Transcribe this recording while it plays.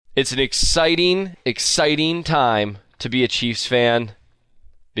It's an exciting time to be a Chiefs fan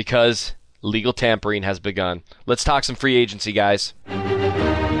because legal tampering has begun. Let's talk some free agency, guys.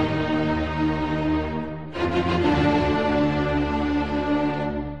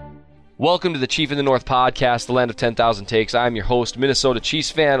 Welcome to the Chief in the North podcast, the land of 10,000 takes. I'm your host, Minnesota Chiefs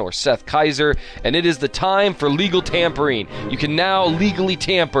fan, or Seth Kaiser, and it is the time for legal tampering. You can now legally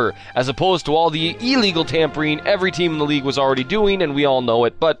tamper, as opposed to all the illegal tampering every team in the league was already doing, and we all know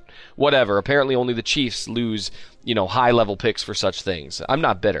it, but whatever. Apparently only the Chiefs lose, high-level picks for such things. I'm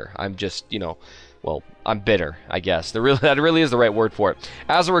not bitter. I'm just, I'm bitter, I guess. That really is the right word for it.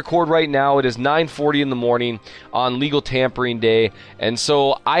 As I record right now, it is 9:40 in the morning on legal tampering day, and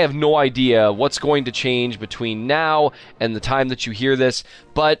so I have no idea what's going to change between now and the time that you hear this,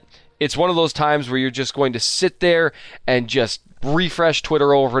 but it's one of those times where you're just going to sit there and just refresh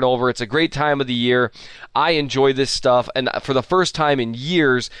Twitter over and over. It's a great time of the year. I enjoy this stuff, and for the first time in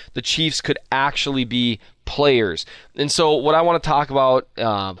years, the Chiefs could actually be players. And so what I want to talk about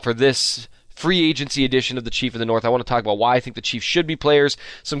for this free agency edition of the Chief of the North, I want to talk about why I think the Chiefs should be players,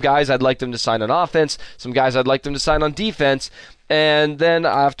 some guys I'd like them to sign on offense, some guys I'd like them to sign on defense, and then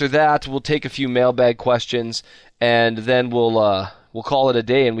after that, we'll take a few mailbag questions, and then we'll call it a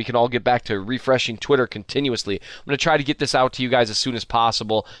day, and we can all get back to refreshing Twitter continuously. I'm going to try to get this out to you guys as soon as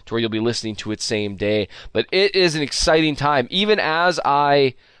possible to where you'll be listening to it same day, but it is an exciting time. Even as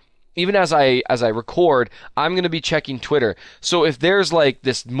I record, I'm going to be checking Twitter. So if there's like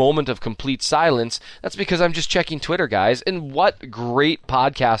this moment of complete silence, that's because I'm just checking Twitter, guys. And what great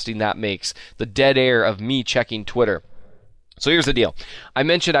podcasting that makes, the dead air of me checking Twitter. So here's the deal. I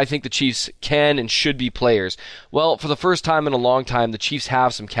mentioned I think the Chiefs can and should be players. Well, for the first time in a long time, the Chiefs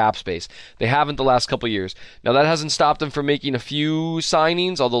have some cap space. They haven't the last couple years. Now, that hasn't stopped them from making a few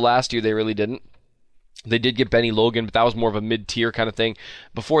signings, although last year they really didn't. They did get Benny Logan, but that was more of a mid-tier kind of thing.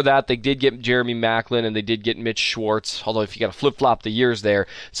 Before that, they did get Jeremy Maclin, and they did get Mitch Schwartz, although if you got to flip-flop the years there.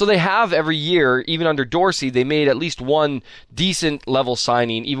 So they have every year, even under Dorsey, they made at least one decent level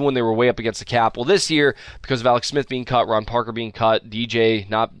signing, even when they were way up against the cap. Well, this year, because of Alex Smith being cut, Ron Parker being cut, DJ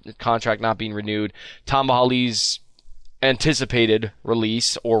contract not being renewed, Tom Bahali's anticipated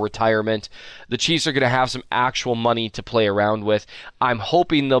release or retirement, the Chiefs are going to have some actual money to play around with. I'm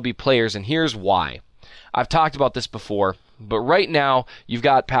hoping they'll be players, and here's why. I've talked about this before, but right now you've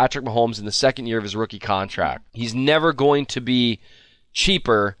got Patrick Mahomes in the second year of his rookie contract. He's never going to be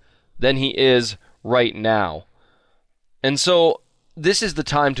cheaper than he is right now. And so this is the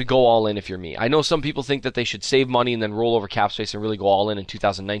time to go all in if you're me. I know some people think that they should save money and then roll over cap space and really go all in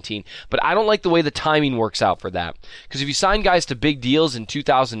 2019, but I don't like the way the timing works out for that. Because if you sign guys to big deals in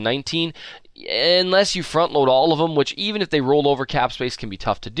 2019, unless you front load all of them, which even if they roll over cap space can be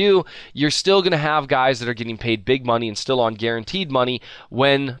tough to do, you're still going to have guys that are getting paid big money and still on guaranteed money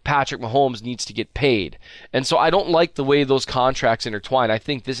when Patrick Mahomes needs to get paid. And so I don't like the way those contracts intertwine. I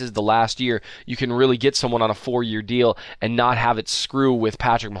think this is the last year you can really get someone on a 4-year deal and not have it screw with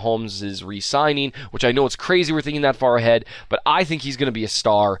Patrick Mahomes' re-signing, which I know it's crazy we're thinking that far ahead, but I think he's going to be a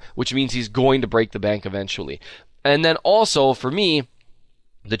star, which means he's going to break the bank eventually. And then also, for me,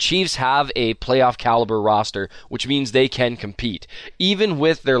 the Chiefs have a playoff caliber roster, which means they can compete. Even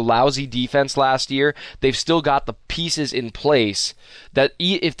with their lousy defense last year, they've still got the pieces in place that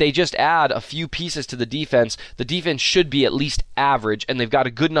if they just add a few pieces to the defense should be at least average, and they've got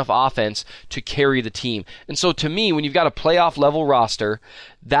a good enough offense to carry the team. And so to me, when you've got a playoff level roster,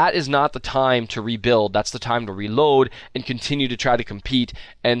 that is not the time to rebuild. That's the time to reload and continue to try to compete.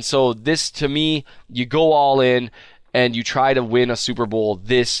 And so this, to me, you go all in, and you try to win a Super Bowl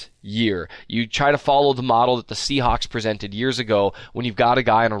this year. You try to follow the model that the Seahawks presented years ago when you've got a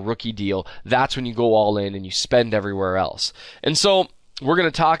guy on a rookie deal. That's when you go all in and you spend everywhere else. And so we're going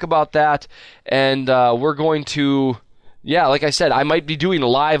to talk about that, and we're going to, like I said, I might be doing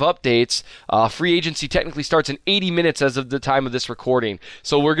live updates. Free agency technically starts in 80 minutes as of the time of this recording.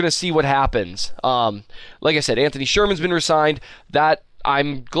 So we're going to see what happens. Like I said, Anthony Sherman's been re-signed. That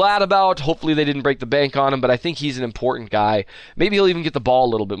I'm glad about. Hopefully they didn't break the bank on him, but I think he's an important guy. Maybe he'll even get the ball a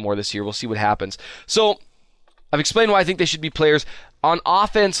little bit more this year. We'll see what happens. So I've explained why I think they should be players. On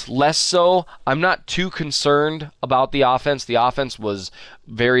offense, less so. I'm not too concerned about the offense. The offense was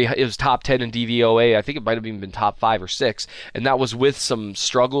it was top 10 in DVOA. I think it might have even been top 5 or 6, and that was with some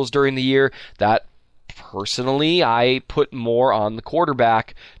struggles during the year that personally, I put more on the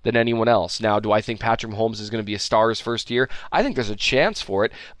quarterback than anyone else. Now, do I think Patrick Mahomes is going to be a star his first year? I think there's a chance for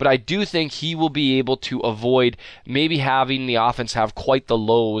it, but I do think he will be able to avoid maybe having the offense have quite the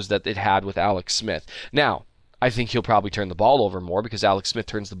lows that it had with Alex Smith. Now, I think he'll probably turn the ball over more because Alex Smith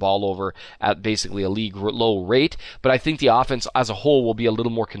turns the ball over at basically a league low rate. But I think the offense as a whole will be a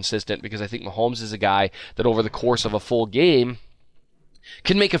little more consistent because I think Mahomes is a guy that over the course of a full game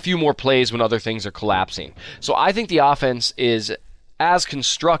can make a few more plays when other things are collapsing. So I think the offense is, as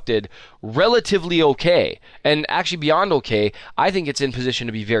constructed, relatively okay. And actually beyond okay, I think it's in position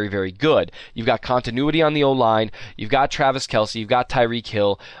to be very, very good. You've got continuity on the O-line. You've got Travis Kelce. You've got Tyreek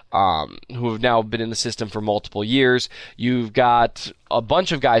Hill, who have now been in the system for multiple years. You've got a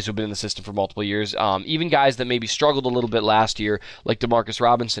bunch of guys who have been in the system for multiple years, even guys that maybe struggled a little bit last year, like Demarcus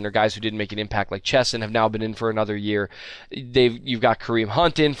Robinson, or guys who didn't make an impact like Chesson have now been in for another year. You've got Kareem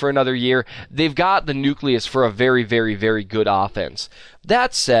Hunt in for another year. They've got the nucleus for a very, very, very good offense.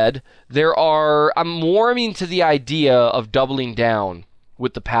 That said, I'm warming to the idea of doubling down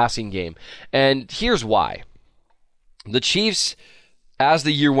with the passing game. And here's why. The Chiefs, as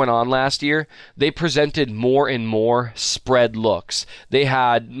the year went on last year, they presented more and more spread looks. They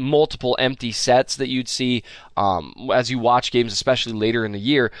had multiple empty sets that you'd see as you watch games, especially later in the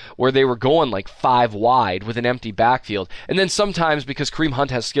year, where they were going like 5 wide with an empty backfield. And then sometimes, because Kareem Hunt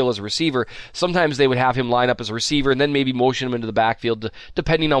has skill as a receiver, sometimes they would have him line up as a receiver and then maybe motion him into the backfield,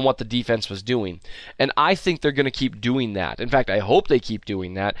 depending on what the defense was doing. And I think they're going to keep doing that. In fact, I hope they keep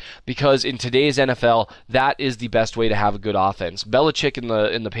doing that, because in today's NFL, that is the best way to have a good offense. Belichick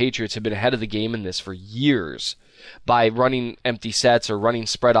and the Patriots have been ahead of the game in this for years by running empty sets or running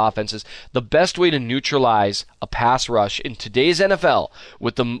spread offenses. The best way to neutralize a pass rush in today's NFL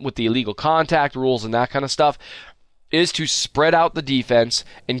with the illegal contact rules and that kind of stuff is to spread out the defense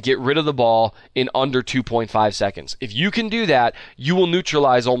and get rid of the ball in under 2.5 seconds. If you can do that, you will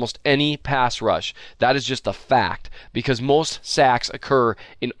neutralize almost any pass rush. That is just a fact, because most sacks occur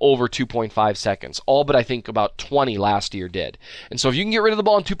in over 2.5 seconds. All but I think about 20 last year did. And so if you can get rid of the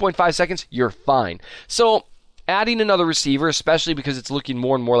ball in 2.5 seconds, you're fine. So adding another receiver, especially because it's looking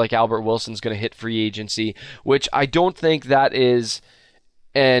more and more like Albert Wilson's going to hit free agency, which I don't think that is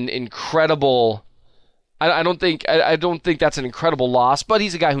an incredible... I don't think that's an incredible loss, but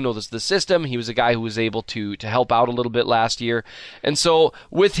he's a guy who knows the system. He was a guy who was able to help out a little bit last year. And so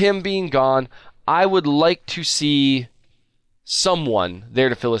with him being gone, I would like to see someone there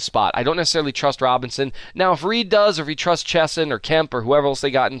to fill his spot. I don't necessarily trust Robinson. Now, if Reed does, or if he trusts Chesson or Kemp or whoever else they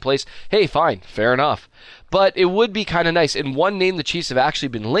got in place, hey, fine, fair enough. But it would be kind of nice. And one name the Chiefs have actually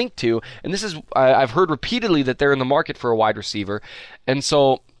been linked to, and this is, I've heard repeatedly that they're in the market for a wide receiver. And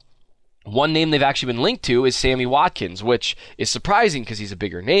so one name they've actually been linked to is Sammy Watkins, which is surprising because he's a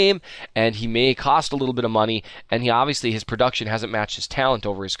bigger name and he may cost a little bit of money, and his production hasn't matched his talent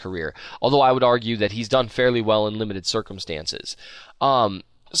over his career. Although I would argue that he's done fairly well in limited circumstances.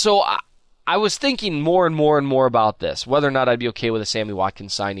 So I was thinking more and more and more about this, whether or not I'd be okay with a Sammy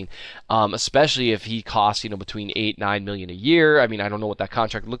Watkins signing, especially if he costs, between $8-9 million a year. I mean, I don't know what that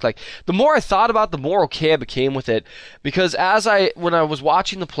contract looked like. The more I thought about it, the more okay I became with it, because when I was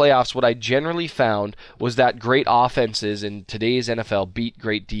watching the playoffs, what I generally found was that great offenses in today's NFL beat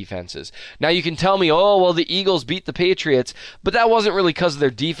great defenses. Now you can tell me, oh, well, the Eagles beat the Patriots, but that wasn't really because of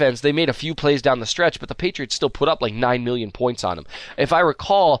their defense. They made a few plays down the stretch, but the Patriots still put up like 9 million points on them. If I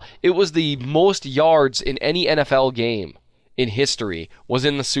recall, it was the most yards in any NFL game in history was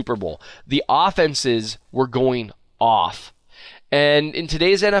in the Super Bowl. The offenses were going off. And in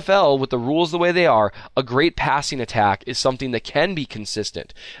today's NFL, with the rules the way they are, a great passing attack is something that can be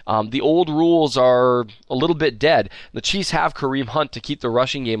consistent. The old rules are a little bit dead. The Chiefs have Kareem Hunt to keep the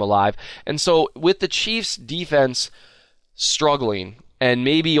rushing game alive. And so with the Chiefs' defense struggling, and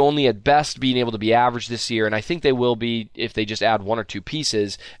maybe only at best being able to be average this year, and I think they will be if they just add one or two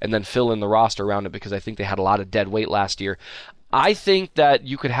pieces and then fill in the roster around it, because I think they had a lot of dead weight last year. I think that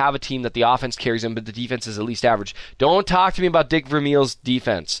you could have a team that the offense carries them, but the defense is at least average. Don't talk to me about Dick Vermeil's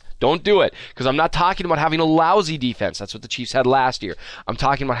defense. Don't do it, because I'm not talking about having a lousy defense. That's what the Chiefs had last year. I'm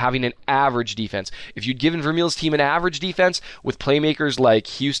talking about having an average defense. If you'd given Vermeil's team an average defense with playmakers like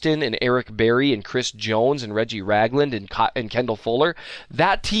Houston and Eric Berry and Chris Jones and Reggie Ragland and Kendall Fuller,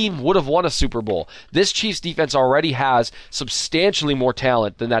 that team would have won a Super Bowl. This Chiefs defense already has substantially more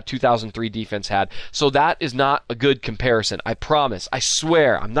talent than that 2003 defense had, so that is not a good comparison. I promise. I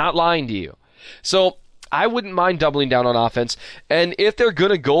swear. I'm not lying to you. So I wouldn't mind doubling down on offense, and if they're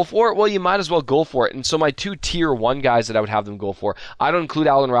going to go for it, well, you might as well go for it. And so my 2 tier 1 guys that I would have them go for, I don't include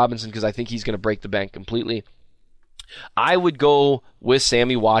Allen Robinson because I think he's going to break the bank completely. I would go with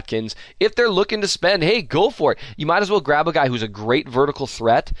Sammy Watkins. If they're looking to spend, hey, go for it. You might as well grab a guy who's a great vertical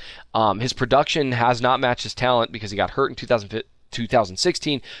threat. His production has not matched his talent because he got hurt in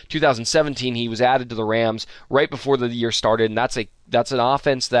 2016, 2017, he was added to the Rams right before the year started, and That's an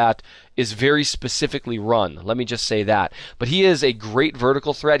offense that is very specifically run. Let me just say that. But he is a great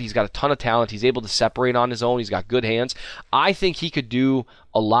vertical threat. He's got a ton of talent. He's able to separate on his own. He's got good hands. I think he could do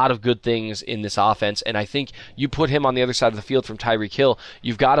a lot of good things in this offense, and I think you put him on the other side of the field from Tyreek Hill,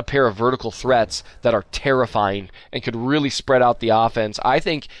 you've got a pair of vertical threats that are terrifying and could really spread out the offense. I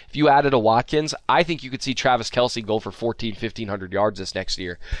think if you added a Watkins, I think you could see Travis Kelce go for 1,500 yards this next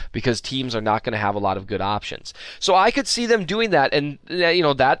year because teams are not going to have a lot of good options. So I could see them doing that, and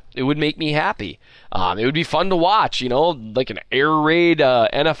that it would make me happy. It would be fun to watch, like an air raid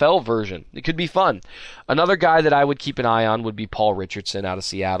NFL version. It could be fun. Another guy that I would keep an eye on would be Paul Richardson out of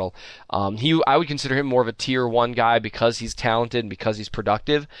Seattle. I would consider him more of a tier 1 guy because he's talented and because he's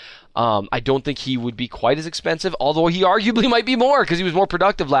productive. I don't think he would be quite as expensive, although he arguably might be more because he was more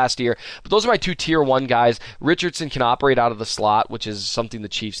productive last year. But those are my 2 tier 1 guys. Richardson can operate out of the slot, which is something the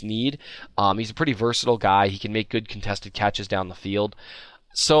Chiefs need. He's a pretty versatile guy. He can make good contested catches down the field.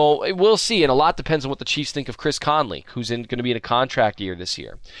 So we'll see, and a lot depends on what the Chiefs think of Chris Conley, who's going to be in a contract year this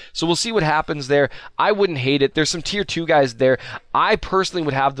year. So we'll see what happens there. I wouldn't hate it. There's some tier 2 guys there. I personally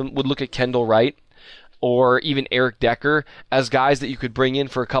would look at Kendall Wright or even Eric Decker as guys that you could bring in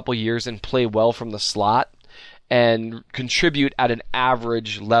for a couple years and play well from the slot and contribute at an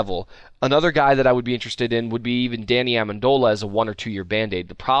average level. Another guy that I would be interested in would be even Danny Amendola as a 1 or 2 year Band-Aid.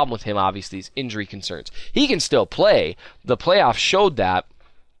 The problem with him, obviously, is injury concerns. He can still play. The playoffs showed that.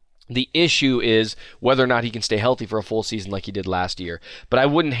 The issue is whether or not he can stay healthy for a full season like he did last year. But I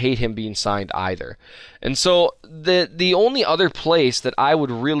wouldn't hate him being signed either. And so the only other place that I would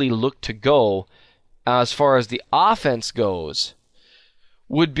really look to go as far as the offense goes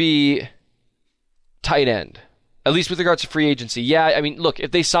would be tight end. At least with regards to free agency. Yeah, I mean, look,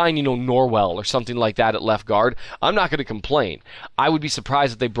 if they sign, Norwell or something like that at left guard, I'm not going to complain. I would be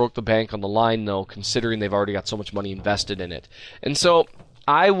surprised if they broke the bank on the line, though, considering they've already got so much money invested in it. And so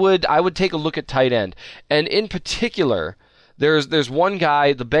I would take a look at tight end. And in particular, there's one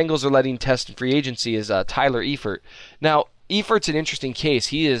guy the Bengals are letting test in free agency is Tyler Eifert. Now, Eifert's an interesting case.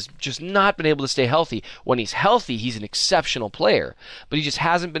 He has just not been able to stay healthy. When he's healthy, he's an exceptional player, but he just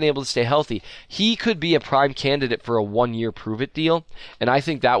hasn't been able to stay healthy. He could be a prime candidate for a 1-year prove-it deal, and I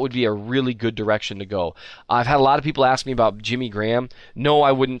think that would be a really good direction to go. I've had a lot of people ask me about Jimmy Graham. No,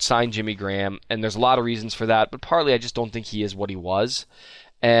 I wouldn't sign Jimmy Graham, and there's a lot of reasons for that, but partly I just don't think he is what he was.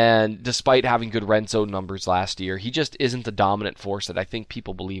 And despite having good red zone numbers last year, he just isn't the dominant force that I think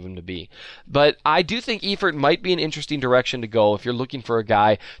people believe him to be. But I do think Eifert might be an interesting direction to go if you're looking for a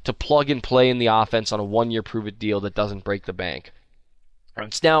guy to plug and play in the offense on a 1-year prove-it deal that doesn't break the bank.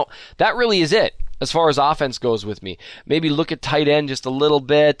 Now, that really is it as far as offense goes with me. Maybe look at tight end just a little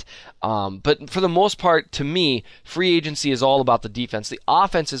bit. But for the most part, to me, free agency is all about the defense. The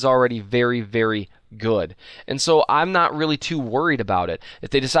offense is already very, very good. And so I'm not really too worried about it. If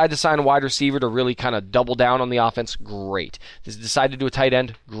they decide to sign a wide receiver to really kind of double down on the offense, great. If they decide to do a tight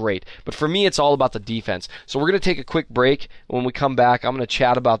end, great. But for me, it's all about the defense. So we're going to take a quick break. When we come back, I'm going to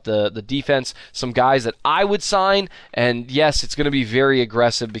chat about the defense, some guys that I would sign, and yes, it's going to be very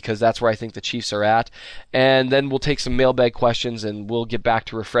aggressive because that's where I think the Chiefs are at. And then we'll take some mailbag questions, and we'll get back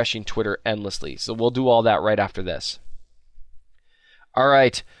to refreshing Twitter endlessly. So we'll do all that right after this. All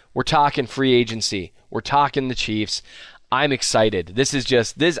right. We're talking free agency. We're talking the Chiefs. I'm excited.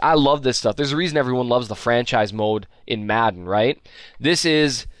 I love this stuff. There's a reason everyone loves the franchise mode in Madden, right? This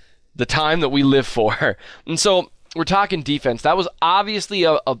is the time that we live for. And so we're talking defense. That was obviously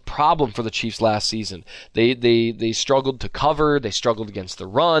a problem for the Chiefs last season. They struggled to cover. They struggled against the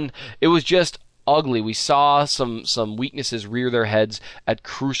run. It was just ugly. We saw some weaknesses rear their heads at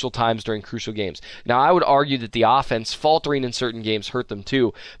crucial times during crucial games. Now, I would argue that the offense faltering in certain games hurt them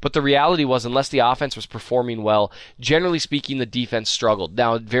too, but the reality was unless the offense was performing well, generally speaking, the defense struggled.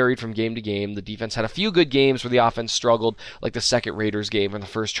 Now, it varied from game to game. The defense had a few good games where the offense struggled, like the second Raiders game or the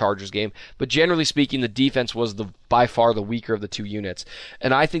first Chargers game, but generally speaking, the defense was by far the weaker of the two units,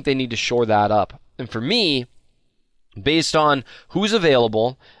 and I think they need to shore that up. And for me, based on who's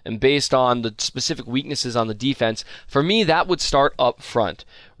available and based on the specific weaknesses on the defense, for me, that would start up front.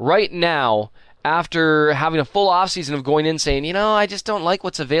 Right now, after having a full offseason of going in saying, I just don't like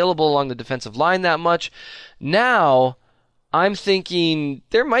what's available along the defensive line that much, now I'm thinking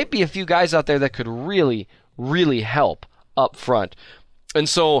there might be a few guys out there that could really, really help up front. And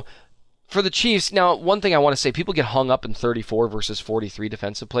so for the Chiefs, now, one thing I want to say, people get hung up in 34 versus 43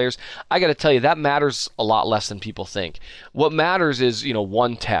 defensive players. I got to tell you, that matters a lot less than people think. What matters is,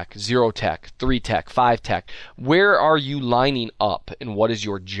 1 tech, 0 tech, 3 tech, 5 tech. Where are you lining up, and what is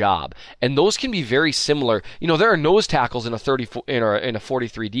your job? And those can be very similar. There are nose tackles in a 34 in a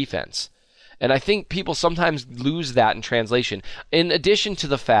 43 defense. And I think people sometimes lose that in translation. In addition to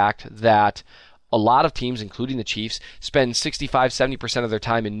the fact that a lot of teams, including the Chiefs, spend 65-70% of their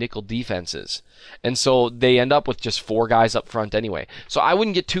time in nickel defenses. And so they end up with just 4 guys up front anyway. So I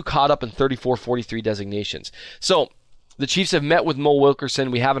wouldn't get too caught up in 34-43 designations. So the Chiefs have met with Mo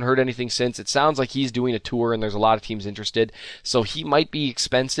Wilkerson. We haven't heard anything since. It sounds like he's doing a tour and there's a lot of teams interested. So he might be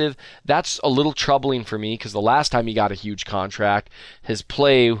expensive. That's a little troubling for me because the last time he got a huge contract, his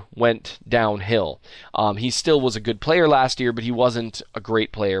play went downhill. He still was a good player last year, but he wasn't a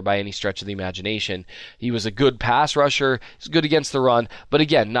great player by any stretch of the imagination. He was a good pass rusher. He's good against the run, but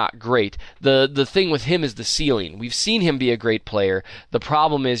again, not great. The thing with him is the ceiling. We've seen him be a great player. The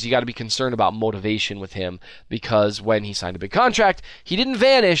problem is you got to be concerned about motivation with him because when he signed a big contract, he didn't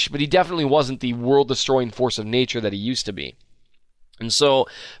vanish, but he definitely wasn't the world-destroying force of nature that he used to be. And so,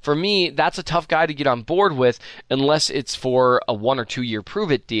 for me, that's a tough guy to get on board with unless it's for a 1 or 2 year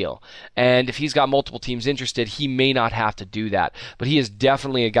prove-it deal. And if he's got multiple teams interested, he may not have to do that. But he is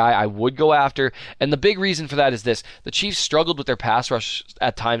definitely a guy I would go after. And the big reason for that is this. The Chiefs struggled with their pass rush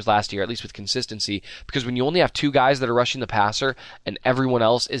at times last year, at least with consistency, because when you only have 2 guys that are rushing the passer and everyone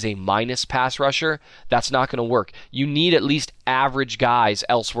else is a minus pass rusher, that's not going to work. You need at least average guys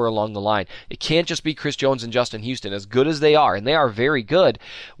elsewhere along the line. It can't just be Chris Jones and Justin Houston, as good as they are, and they are very good.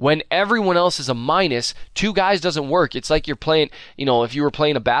 When everyone else is a minus, 2 guys doesn't work. It's like you're playing, if you were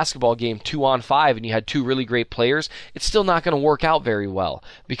playing a basketball game 2-on-5 and you had 2 really great players, it's still not going to work out very well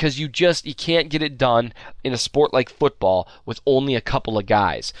because you can't get it done in a sport like football with only a couple of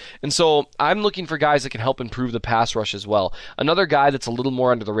guys. And so I'm looking for guys that can help improve the pass rush as well. Another guy that's a little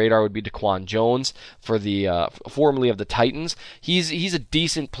more under the radar would be Daquan Jones for the formerly of the Titans. He's a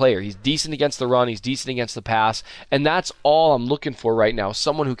decent player. He's decent against the run. He's decent against the pass, and that's all I'm looking for right now,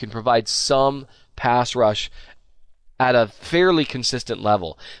 someone who can provide some pass rush at a fairly consistent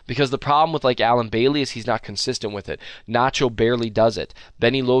level. Because the problem with Allen Bailey is he's not consistent with it. Nacho barely does it.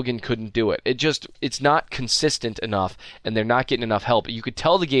 Benny Logan couldn't do it. It's not consistent enough, and they're not getting enough help. You could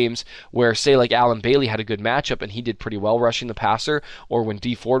tell the games where, say, Allen Bailey had a good matchup and he did pretty well rushing the passer, or when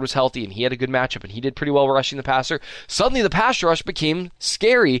Dee Ford was healthy and he had a good matchup and he did pretty well rushing the passer, suddenly the pass rush became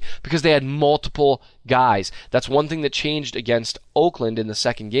scary because they had multiple guys. That's one thing that changed against Oakland in the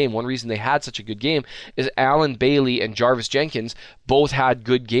second game. One reason they had such a good game is Allen Bailey and Jarvis Jenkins both had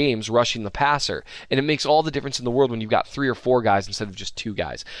good games rushing the passer. And it makes all the difference in the world when you've got 3 or 4 guys instead of just 2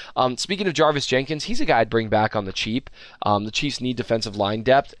 guys. Speaking of Jarvis Jenkins, he's a guy I'd bring back on the cheap. The Chiefs need defensive line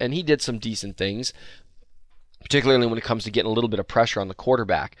depth, and he did some decent things, particularly when it comes to getting a little bit of pressure on the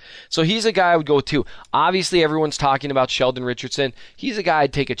quarterback. So he's a guy I would go to. Obviously, everyone's talking about Sheldon Richardson. He's a guy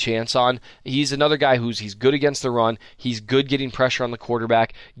I'd take a chance on. He's another guy he's good against the run. He's good getting pressure on the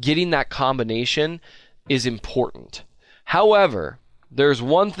quarterback. Getting that combination is important. However, there's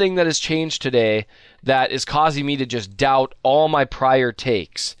one thing that has changed today that is causing me to just doubt all my prior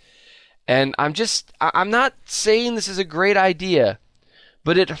takes. And I'm not saying this is a great idea,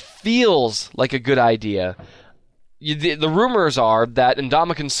 but it feels like a good idea. The rumors are that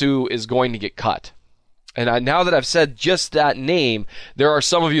Ndamukong Suh is going to get cut. And now that I've said just that name, there are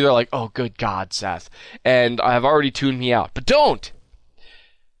some of you that are like, oh, good God, Seth. And I have already tuned me out. But don't!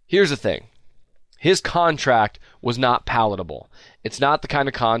 Here's the thing. His contract was not palatable. It's not the kind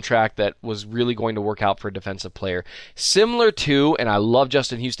of contract that was really going to work out for a defensive player. Similar to, and I love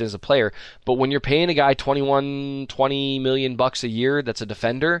Justin Houston as a player, but when you're paying a guy $20 million a year that's a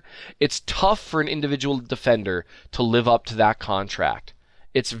defender, it's tough for an individual defender to live up to that contract.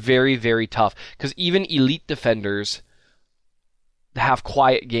 It's very, very tough because even elite defenders have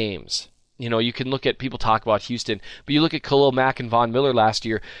quiet games. You can look at people talk about Houston, but you look at Khalil Mack and Von Miller last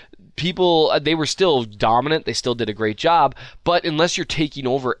year, they were still dominant. They still did a great job, but unless you're taking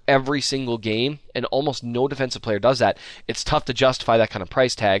over every single game, and almost no defensive player does that, it's tough to justify that kind of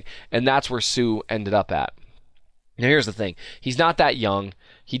price tag, and that's where Suh ended up at. Now here's the thing. He's not that young.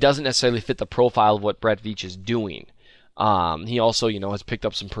 He doesn't necessarily fit the profile of what Brett Veach is doing. He also, has picked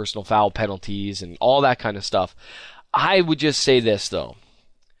up some personal foul penalties and all that kind of stuff. I would just say this, though.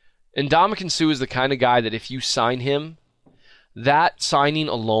 Ndamukong Suh is the kind of guy that if you sign him, that signing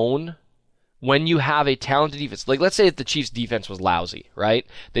alone, when you have a talented defense, let's say if the Chiefs' defense was lousy, right?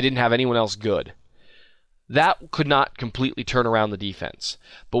 They didn't have anyone else good. That could not completely turn around the defense.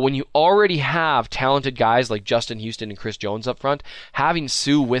 But when you already have talented guys like Justin Houston and Chris Jones up front, having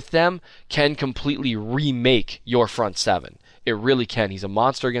Suh with them can completely remake your front seven. It really can. He's a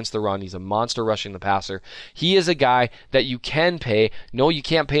monster against the run. He's a monster rushing the passer. He is a guy that you can pay. No, you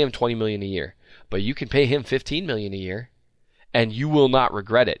can't pay him $20 million a year, but you can pay him $15 million a year. and you will not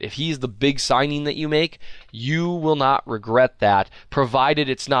regret it. If he's the big signing that you make, you will not regret that, provided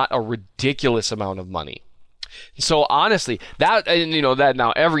it's not a ridiculous amount of money. So honestly, that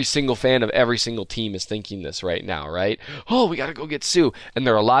now every single fan of every single team is thinking this right now, right? Oh, we got to go get Sue. And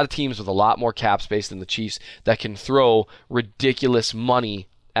there are a lot of teams with a lot more cap space than the Chiefs that can throw ridiculous money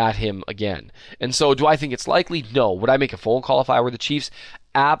at him again. And so do I think it's likely? No. Would I make a phone call if I were the Chiefs?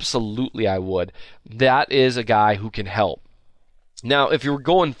 Absolutely I would. That is a guy who can help. Now, if you're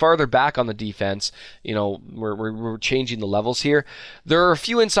going farther back on the defense, we're changing the levels here. There are a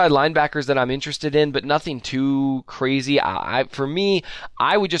few inside linebackers that I'm interested in, but nothing too crazy. For me,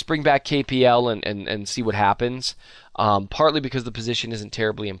 I would just bring back KPL and see what happens. Partly because the position isn't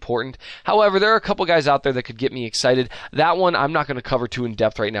terribly important. However, there are a couple guys out there that could get me excited. That one I'm not going to cover too in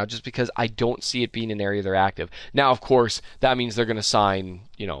depth right now just because I don't see it being an area they're active. Now, of course, that means they're going to sign,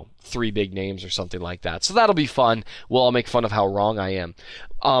 3 big names or something like that. So that'll be fun. We'll all make fun of how wrong I am.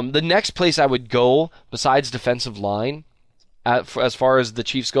 The next place I would go, besides defensive line, as far as the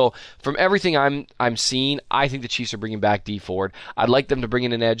Chiefs go, from everything I'm seeing, I think the Chiefs are bringing back Dee Ford. I'd like them to bring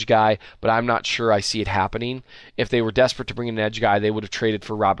in an edge guy, but I'm not sure I see it happening. If they were desperate to bring in an edge guy, they would have traded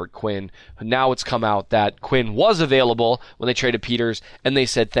for Robert Quinn. Now it's come out that Quinn was available when they traded Peters, and they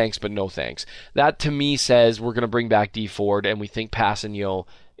said thanks, but no thanks. That to me says we're going to bring back Dee Ford, and we think Passanio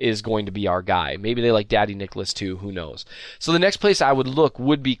is going to be our guy. Maybe they like Daddy Nicholas too, who knows. So the next place I would look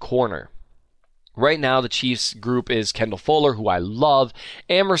would be corner. Right now, the Chiefs group is Kendall Fuller, who I love,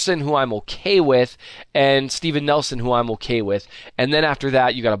 Emerson, who I'm okay with, and Steven Nelson, who I'm okay with. And then after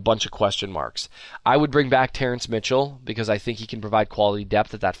that, you got a bunch of question marks. I would bring back Terrence Mitchell because I think he can provide quality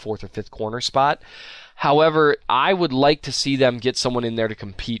depth at that 4th or 5th corner spot. However, I would like to see them get someone in there to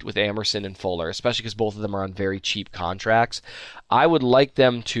compete with Emerson and Fuller, especially because both of them are on very cheap contracts. I would like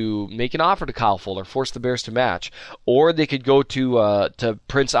them to make an offer to Kyle Fuller, force the Bears to match, or they could go to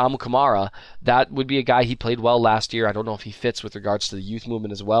Prince Amukamara. That would be a guy, he played well last year. I don't know if he fits with regards to the youth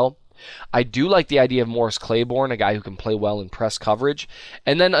movement as well. I do like the idea of Morris Claiborne, a guy who can play well in press coverage.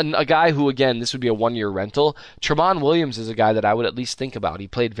 And then a guy who, again, this would be a one-year rental. Tremont Williams is a guy that I would at least think about. He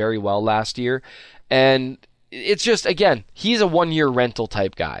played very well last year. And it's just, again, he's a one-year rental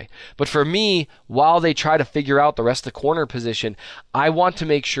type guy. But for me, while they try to figure out the rest of the corner position, I want to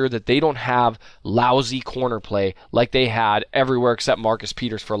make sure that they don't have lousy corner play like they had everywhere except Marcus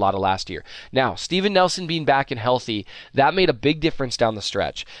Peters for a lot of last year. Now, Steven Nelson being back and healthy, that made a big difference down the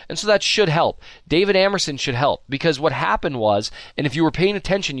stretch. And so that should help. David Amerson should help because what happened was, and if you were paying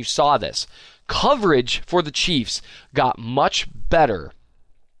attention, you saw this, coverage for the Chiefs got much better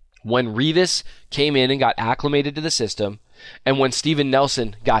when Revis came in and got acclimated to the system, and when Steven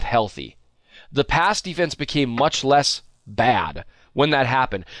Nelson got healthy. The pass defense became much less bad when that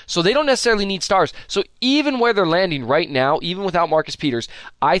happened. So they don't necessarily need stars. So even where they're landing right now, even without Marcus Peters,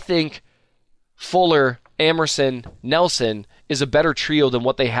 I think Fuller, Emerson, Nelson is a better trio than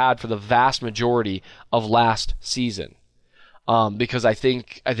what they had for the vast majority of last season. Because I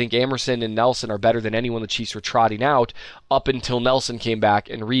think Emerson and Nelson are better than anyone the Chiefs were trotting out up until Nelson came back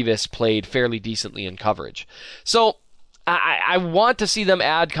and Revis played fairly decently in coverage. So I want to see them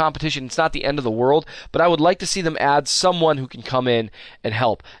add competition. It's not the end of the world, but I would like to see them add someone who can come in and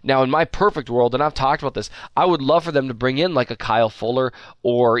help. Now, in my perfect world, and I've talked about this, I would love for them to bring in like a Kyle Fuller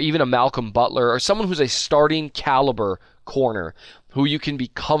or even a Malcolm Butler or someone who's a starting caliber corner who you can be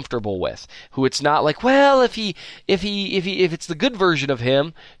comfortable with, who it's not like, well, if it's the good version of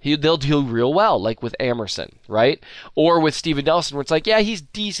him, they'll do real well, like with Emerson, right? Or with Steven Nelson, where it's like, yeah, he's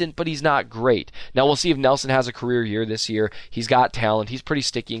decent, but he's not great. Now we'll see if Nelson has a career year this year. He's got talent. He's pretty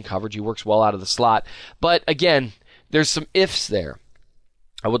sticky in coverage. He works well out of the slot. But again, there's some ifs there.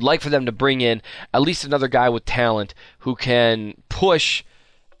 I would like for them to bring in at least another guy with talent who can push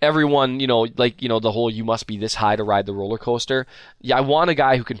everyone, the whole you must be this high to ride the roller coaster. Yeah, I want a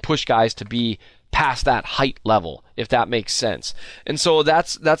guy who can push guys to be past that height level, if that makes sense. And so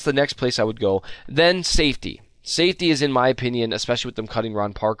that's the next place I would go. Then safety. Safety is, in my opinion, especially with them cutting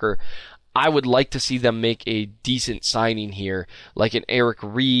Ron Parker, I would like to see them make a decent signing here, like an Eric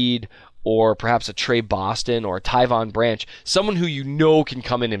Reed or perhaps a Trey Boston or a Tyvon Branch, someone who you know can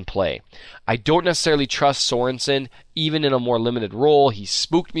come in and play. I don't necessarily trust Sorensen, even in a more limited role. He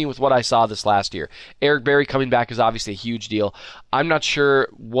spooked me with what I saw this last year. Eric Berry coming back is obviously a huge deal. I'm not sure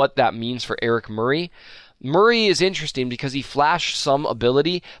what that means for Eric Murray. Murray is interesting because he flashed some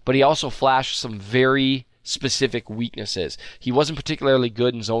ability, but he also flashed some very specific weaknesses. He wasn't particularly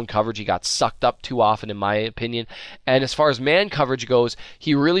good in zone coverage. He got sucked up too often, in my opinion. And as far as man coverage goes,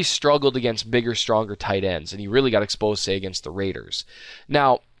 he really struggled against bigger, stronger tight ends, and he really got exposed, say, against the Raiders.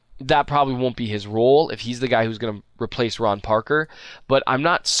 Now, that probably won't be his role if he's the guy who's going to replace Ron Parker, but I'm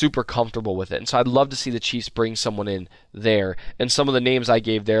not super comfortable with it. And so I'd love to see the Chiefs bring someone in there. And some of the names I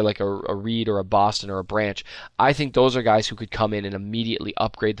gave there, like a Reed or a Boston or a Branch, I think those are guys who could come in and immediately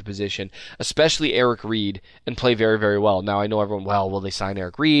upgrade the position, especially Eric Reed, and play very, very well. Now, I know everyone, well, will they sign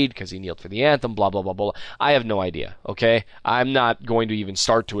Eric Reed because he kneeled for the anthem, blah, blah, blah, blah. I have no idea, okay? I'm not going to even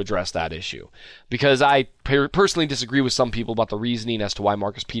start to address that issue because I personally disagree with some people about the reasoning as to why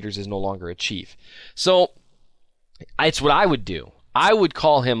Marcus Peters is no longer a Chief. So, it's what I would do. I would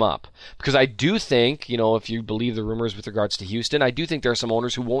call him up because I do think, if you believe the rumors with regards to Houston, I do think there are some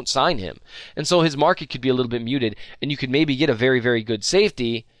owners who won't sign him. And so his market could be a little bit muted, and you could maybe get a very, very good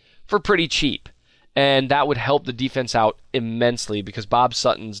safety for pretty cheap. And that would help the defense out immensely because Bob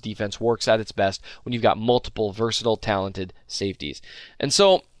Sutton's defense works at its best when you've got multiple versatile, talented safeties. And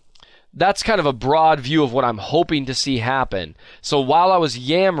so that's kind of a broad view of what I'm hoping to see happen. So while I was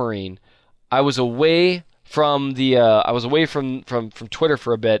yammering, I was away from from Twitter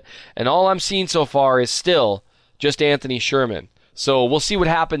for a bit, and all I'm seeing so far is still just Anthony Sherman. So we'll see what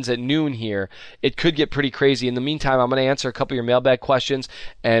happens at noon here. It could get pretty crazy. In the meantime, I'm going to answer a couple of your mailbag questions,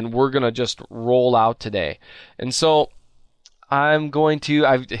 and we're going to just roll out today. And so I'm going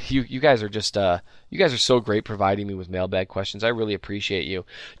to. You guys are just. You guys are so great providing me with mailbag questions. I really appreciate you.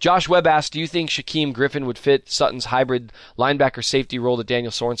 Josh Webb asked, do you think Shaquem Griffin would fit Sutton's hybrid linebacker safety role that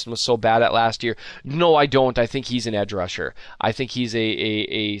Daniel Sorensen was so bad at last year? No, I don't. I think he's an edge rusher. I think he's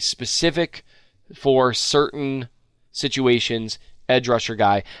a specific for certain situations edge rusher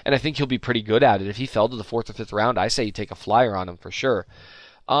guy, and I think he'll be pretty good at it. If he fell to the 4th or 5th round, I say you take a flyer on him for sure.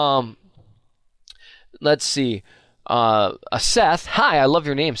 Let's see. Seth, hi, I love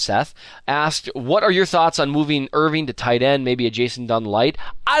your name, Seth, asked, what are your thoughts on moving Irving to tight end, maybe a Jason Dunn light?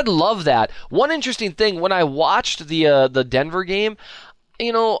 I'd love that. One interesting thing, when I watched the Denver game,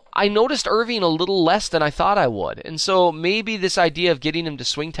 I noticed Irving a little less than I thought I would. And so maybe this idea of getting him to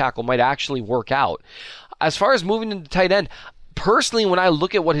swing tackle might actually work out. As far as moving him to tight end, personally, when I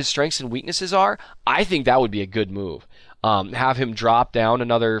look at what his strengths and weaknesses are, I think that would be a good move. Have him drop down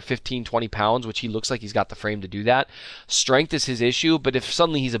another 15, 20 pounds, which he looks like he's got the frame to do that. Strength is his issue, but if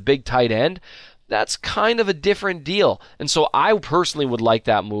suddenly he's a big tight end, that's kind of a different deal. And so I personally would like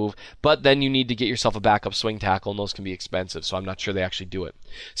that move, but then you need to get yourself a backup swing tackle, and those can be expensive, so I'm not sure they actually do it.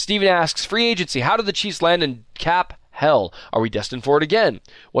 Steven asks, free agency, how do the Chiefs land in cap hell? Are we destined for it again?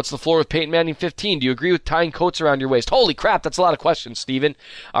 What's the floor with Peyton Manning 15? Do you agree with tying coats around your waist? Holy crap, that's a lot of questions, Steven.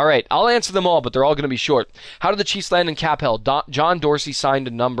 All right, I'll answer them all, but they're all going to be short. How did the Chiefs land in cap hell? John Dorsey signed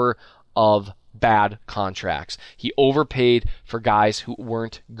a number of bad contracts. He overpaid for guys who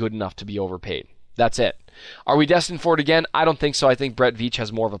weren't good enough to be overpaid. That's it. Are we destined for it again? I don't think so. I think Brett Veach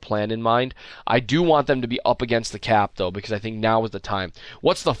has more of a plan in mind. I do want them to be up against the cap, though, because I think now is the time.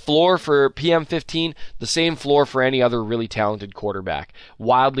 What's the floor for PM15? The same floor for any other really talented quarterback.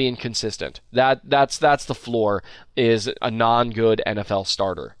 Wildly inconsistent. That's the floor, is a non-good NFL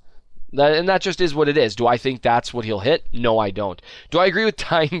starter. And that just is what it is. Do I think that's what he'll hit? No, I don't. Do I agree with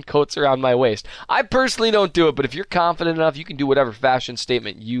tying coats around my waist? I personally don't do it, but if you're confident enough, you can do whatever fashion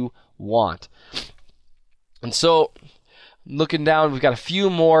statement you want. And so, looking down, we've got a few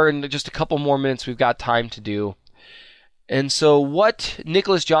more, and just a couple more minutes we've got time to do. And so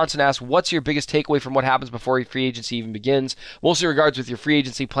Nicholas Johnson asks, what's your biggest takeaway from what happens before free agency even begins? Mostly regards with your free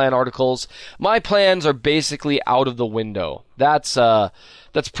agency plan articles. My plans are basically out of the window. That's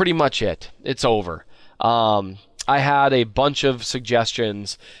pretty much it. It's over. I had a bunch of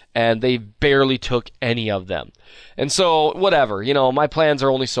suggestions, and they barely took any of them. And so, whatever, my plans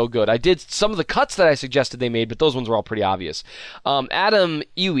are only so good. I did some of the cuts that I suggested they made, but those ones were all pretty obvious. Adam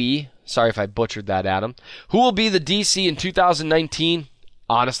Ewe, sorry if I butchered that, Adam. Who will be the DC in 2019?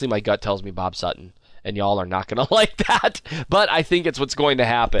 Honestly, my gut tells me Bob Sutton, and y'all are not going to like that, but I think it's what's going to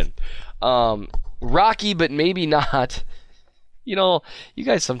happen. Rocky, but maybe not. You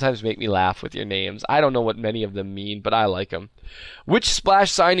guys sometimes make me laugh with your names. I don't know what many of them mean, but I like them. Which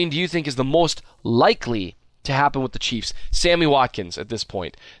splash signing do you think is the most likely to happen with the Chiefs? Sammy Watkins at this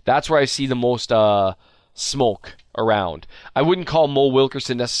point. That's where I see the most smoke around. I wouldn't call Mo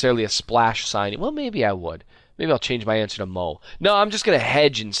Wilkerson necessarily a splash signing. Well, maybe I would. Maybe I'll change my answer to Mo. No, I'm just going to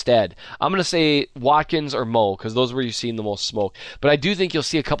hedge instead. I'm going to say Watkins or Mo, because those are where you're seeing the most smoke. But I do think you'll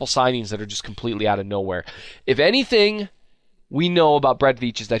see a couple signings that are just completely out of nowhere. If anything, we know about Brett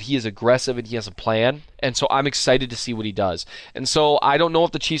Veach is that he is aggressive and he has a plan, and so I'm excited to see what he does. And so I don't know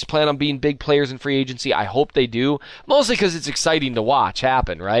if the Chiefs plan on being big players in free agency. I hope they do, mostly because it's exciting to watch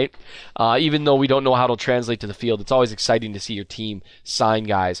happen, right? Even though we don't know how it'll translate to the field, it's always exciting to see your team sign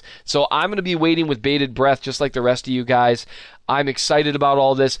guys. So I'm going to be waiting with bated breath just like the rest of you guys. I'm excited about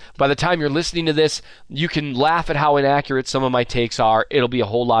all this. By the time you're listening to this, you can laugh at how inaccurate some of my takes are. It'll be a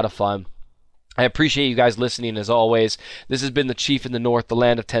whole lot of fun. I appreciate you guys listening as always. This has been the Chief in the North, the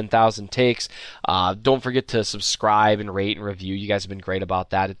land of 10,000 takes. Don't forget to subscribe and rate and review. You guys have been great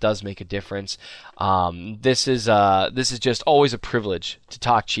about that. It does make a difference. This is just always a privilege to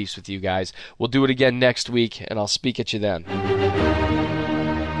talk Chiefs with you guys. We'll do it again next week, and I'll speak at you then.